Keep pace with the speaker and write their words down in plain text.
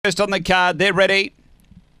First on the card, they're ready.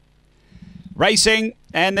 Racing,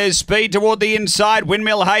 and there's speed toward the inside.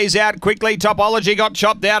 Windmill Hayes out quickly. Topology got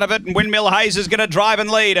chopped out of it, and Windmill Hayes is going to drive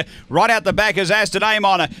and lead. Right out the back is Aston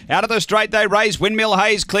Amon. Out of the straight they race. Windmill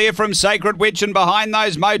Hayes clear from Sacred Witch, and behind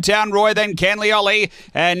those Motown Roy, then Canley Ollie.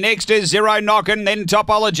 And next is Zero Knockin', then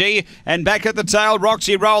Topology. And back at the tail,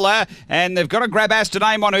 Roxy Roller. And they've got to grab Aston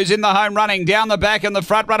Amon, who's in the home running. Down the back, and the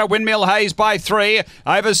front runner, Windmill Hayes by 3.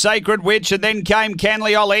 Over Sacred Witch, and then came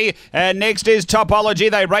Canley Ollie. And next is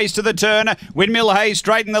Topology. They race to the turn. Windmill Hayes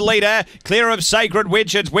straighten the leader, clear of Sacred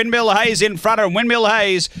Witch. It's Windmill Hayes in front, and Windmill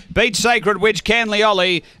Hayes beats Sacred Witch, Canley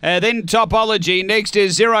Ollie, then Topology. Next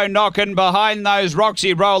is Zero Knockin', behind those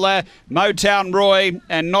Roxy Roller, Motown Roy,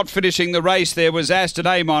 and not finishing the race there was Aston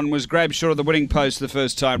Amon, was grabbed short of the winning post the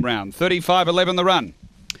first time round. 35.11 the run.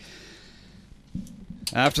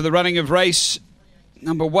 After the running of race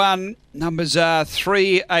number 1, numbers are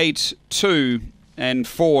 3, 8, 2 and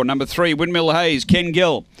 4. Number 3, Windmill Hayes, Ken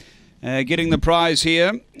Gill. Getting the prize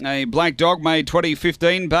here, a black dog, May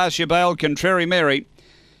 2015, Barsha Bale, Contrary Mary.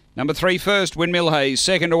 Number 3 first, Windmill Hayes.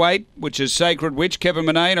 Second to 8, which is Sacred Witch, Kevin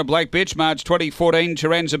Monane, a black bitch, March 2014,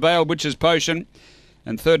 Chiranza Bale, Witch's Potion.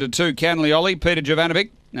 And third to 2, Canley Ollie, Peter Jovanovic,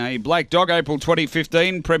 a black dog, April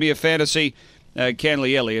 2015, Premier Fantasy,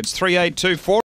 Canley Ellie. It's 3, 8, 2, 4.